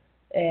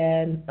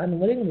and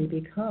unwittingly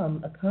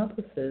become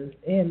accomplices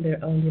in their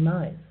own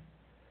demise.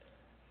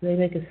 They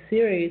make a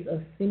series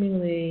of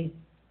seemingly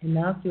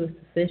innocuous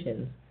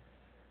decisions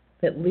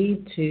that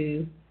lead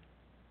to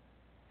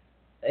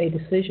a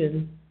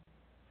decision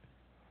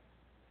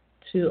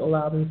to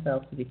allow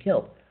themselves to be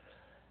killed.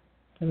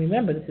 And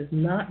remember, this is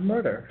not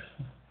murder.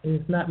 It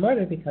is not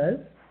murder because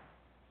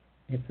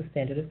it's the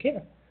standard of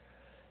care.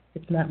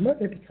 It's not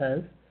murder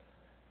because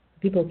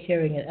people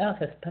carrying it out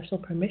have special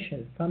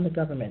permission from the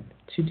government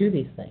to do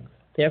these things.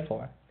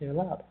 Therefore, they're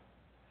allowed.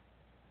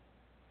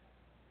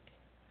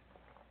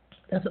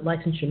 That's what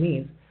licensure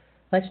means.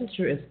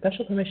 Licensure is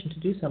special permission to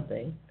do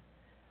something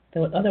that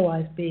would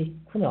otherwise be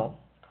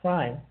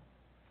crime,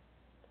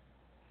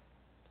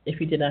 if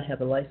you did not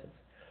have a license.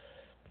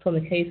 So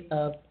in the case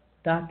of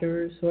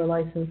doctors who are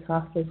licensed,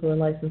 hospitals who are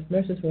licensed,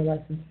 nurses who are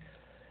licensed,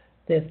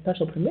 they have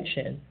special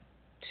permission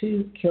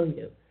to kill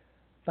you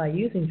by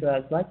using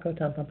drugs like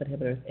proton pump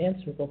inhibitors and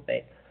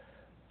sucralfate.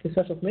 The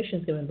special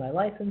permission is given by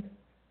license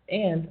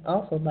and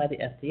also by the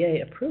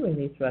FDA approving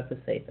these drugs as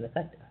safe and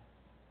effective.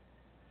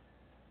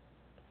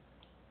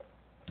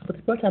 With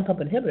the proton pump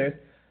inhibitors,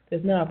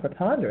 there's now a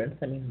preponderance,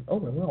 I mean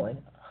overwhelming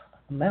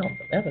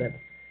amounts of evidence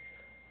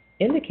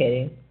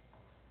indicating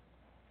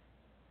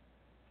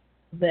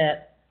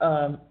that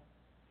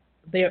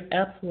they are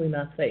absolutely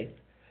not safe.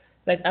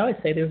 In fact, I would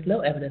say there's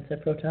no evidence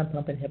that proton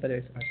pump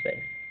inhibitors are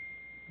safe.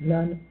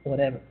 None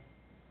whatever.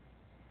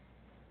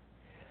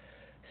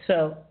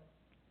 So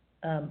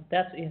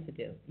that's what you have to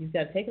do. You've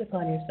got to take it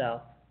upon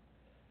yourself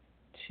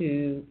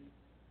to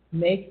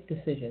make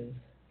decisions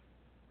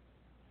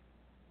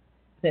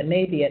that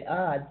may be at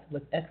odds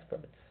with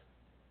experts,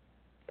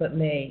 but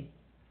may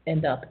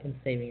end up in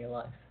saving your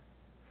life.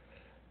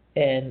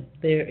 And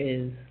there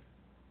is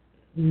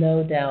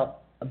no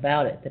doubt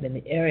about it that in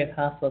the area of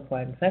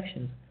hospital-acquired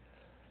infections,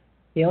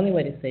 the only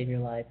way to save your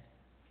life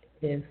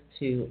is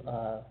to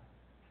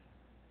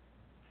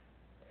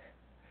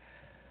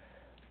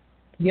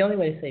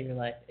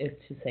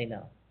say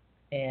no.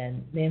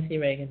 And Nancy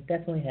Reagan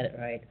definitely had it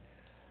right.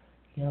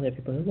 You know, there are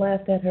people who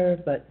laughed at her,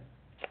 but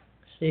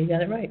she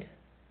got it right.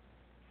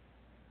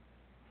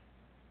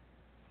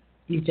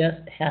 You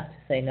just have to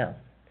say no.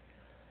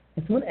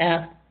 If someone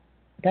asked,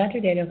 Dr.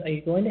 Daniels, are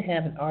you going to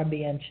have an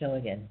RBN show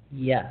again?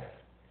 Yes.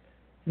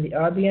 And the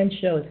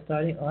RBN show is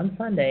starting on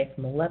Sunday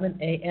from 11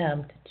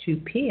 a.m. to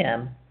 2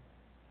 p.m.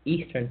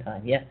 Eastern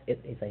Time. Yes,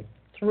 it is a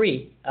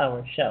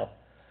 3-hour show.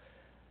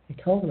 I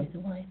told him, I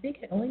said, well, I think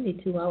I only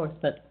need 2 hours,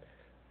 but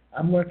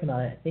I'm working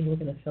on it. I think we're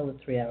going to fill the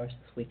 3 hours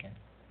this weekend.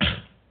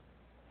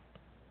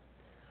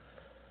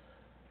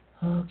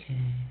 Okay.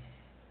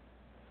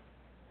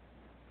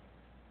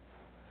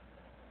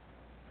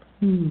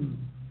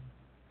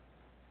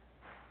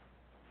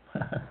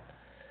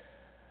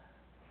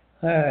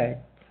 All right.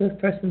 So this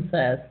person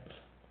says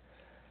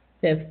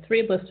they have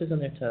 3 blisters on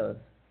their toes.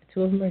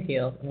 2 of them are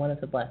healed, and 1 is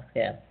a black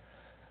scab.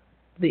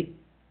 The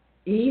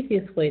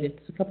easiest way there's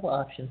a couple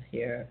options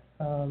here.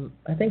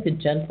 I think the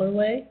gentler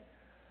way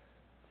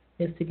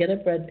is to get a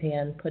bread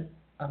pan, put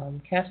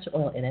castor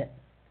oil in it,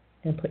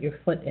 and put your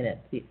foot in it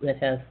that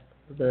has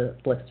the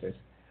blisters,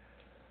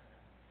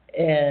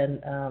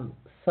 and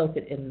soak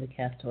it in the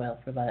castor oil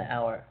for about an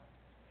hour.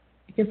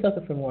 You can soak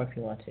it for more if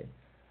you want to.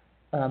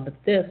 But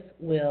this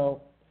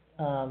will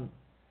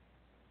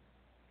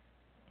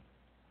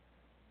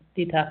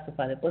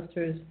detoxify the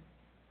blisters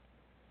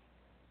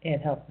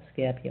and help the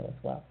scab heal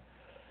as well.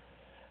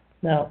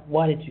 Now,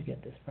 why did you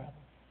get this problem?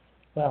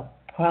 Well,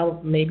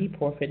 maybe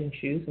poor fitting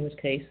shoes, in which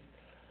case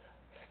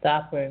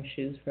stop wearing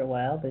shoes for a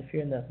while. But if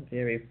you're in the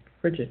very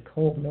frigid,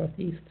 cold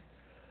Northeast,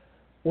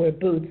 wear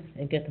boots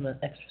and get them an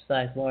extra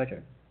size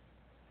larger.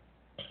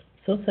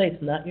 So say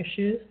it's not your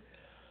shoes.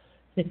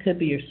 It could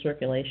be your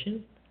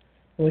circulation,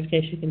 in which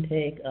case you can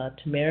take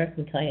turmeric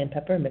and cayenne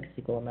pepper, mix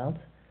equal amounts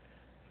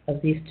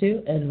of these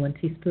two, and 1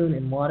 teaspoon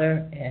in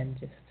water, and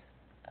just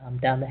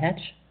down the hatch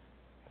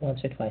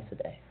once or twice a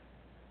day.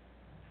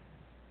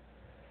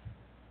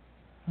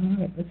 All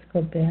right, let's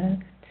go back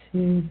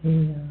to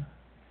the...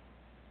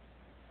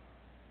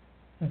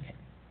 okay.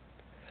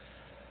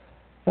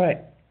 All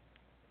right.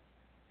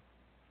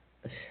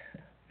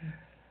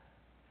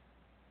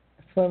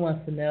 Someone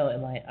wants to know,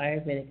 am I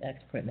Ayurvedic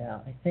expert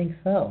now? I think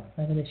so.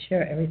 I'm going to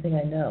share everything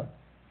I know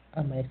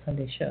on my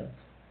Sunday shows.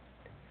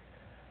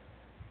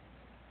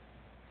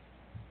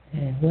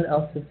 And what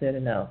else is there to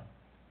know?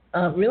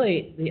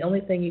 Really, the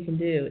only thing you can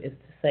do is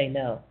to say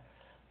no.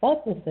 A lot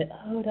of people say,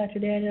 oh, Dr.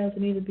 Daniels,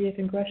 there needs to be a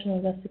congressional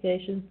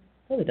investigation.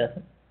 No, there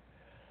doesn't.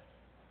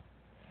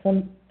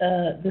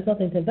 There's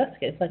nothing to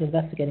investigate. It's like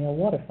investigating a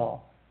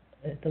waterfall.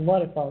 If the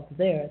waterfall is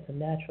there, it's a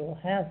natural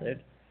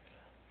hazard.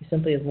 You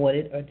simply avoid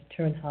it or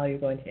determine how you're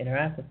going to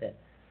interact with it.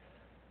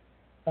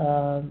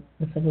 And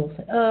some people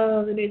say,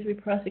 oh, there needs to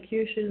be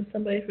prosecution,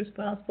 somebody's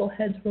responsible,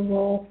 heads will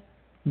roll.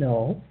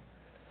 No.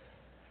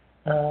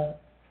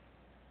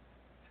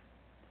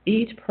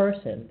 Each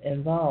person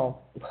involved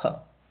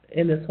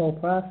in this whole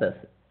process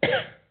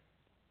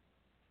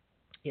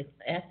is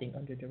acting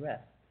under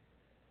duress.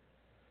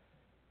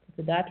 If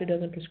the doctor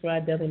doesn't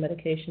prescribe deadly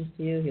medications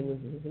to you, he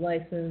loses his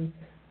license.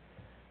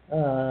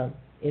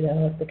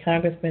 If the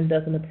congressman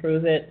doesn't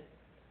approve it,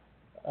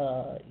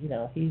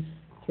 he's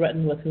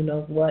threatened with who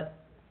knows what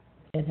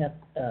and have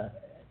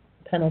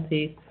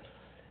penalties.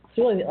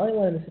 So really the only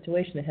one in the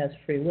situation that has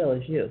free will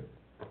is you.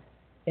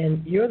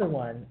 And you're the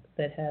one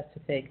that has to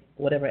take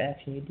whatever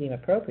action you deem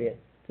appropriate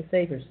to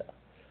save yourself.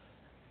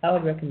 I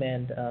would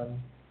recommend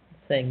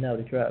saying no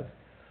to drugs.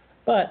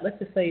 But let's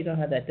just say you don't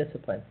have that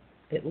discipline.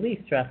 At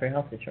least drop your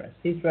health insurance.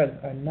 These drugs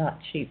are not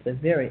cheap. They're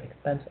very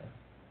expensive.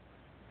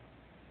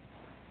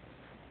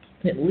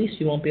 At least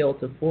you won't be able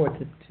to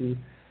afford to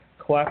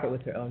cooperate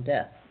with your own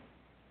death.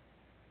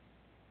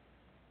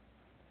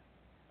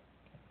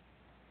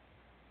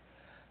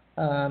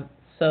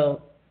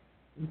 So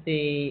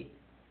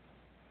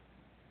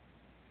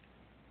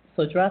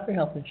drop your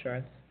health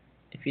insurance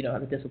if you don't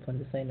have the discipline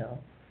to say no.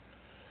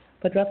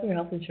 But dropping your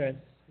health insurance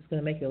is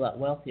going to make you a lot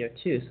wealthier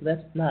too, so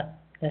that's not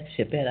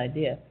actually a bad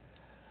idea.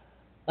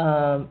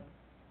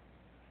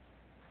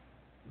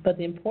 But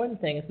the important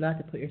thing is not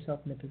to put yourself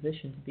in a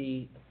position to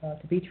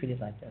be treated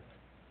like this.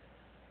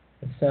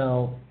 And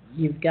so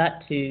you've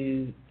got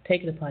to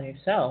take it upon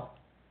yourself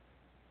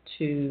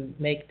to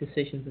make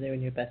decisions that are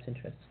in your best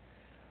interest.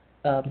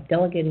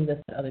 Delegating this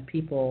to other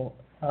people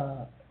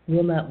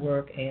will not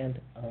work and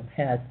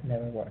has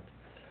never worked.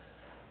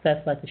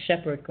 That's like the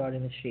shepherd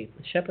guarding the sheep.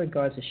 The shepherd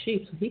guards the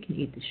sheep so he can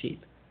eat the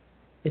sheep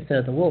instead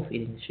of the wolf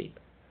eating the sheep.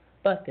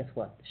 But guess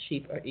what? The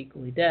sheep are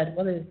equally dead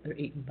whether they're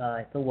eaten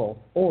by the wolf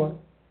or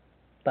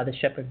by the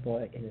shepherd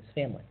boy and his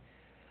family.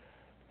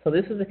 So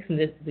this is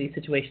the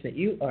situation that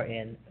you are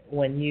in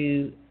when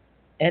you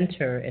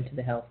enter into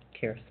the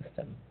healthcare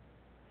system.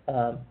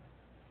 The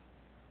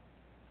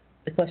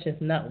question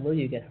is not will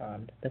you get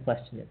harmed. The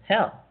question is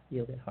how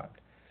you'll get harmed.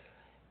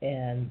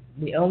 And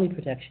the only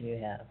protection you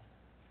have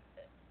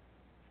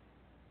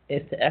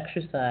is to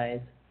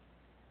exercise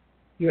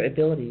your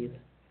abilities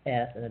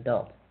as an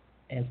adult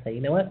and say,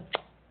 you know what,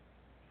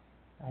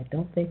 I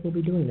don't think we'll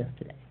be doing this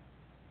today.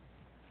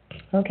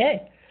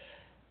 Okay,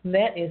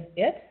 that is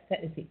it.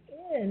 That is the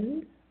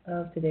end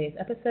of today's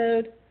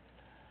episode.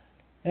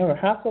 Remember,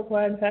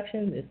 hospital-acquired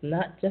infection is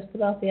not just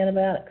about the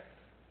antibiotics.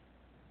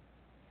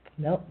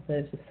 Nope,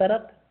 there's the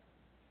setup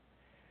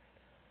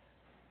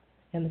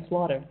and the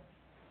slaughter.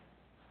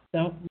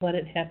 Don't let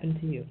it happen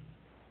to you.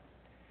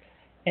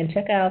 And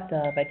check out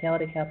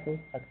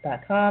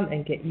vitalitycapsules.com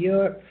and get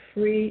your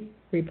free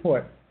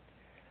report,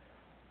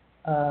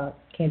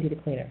 Candida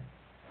Cleaner.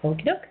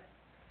 Okie doke.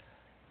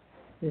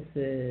 This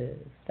is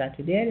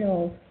Dr.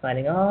 Daniels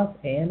signing off,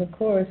 and of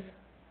course,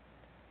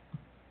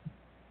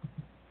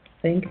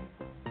 think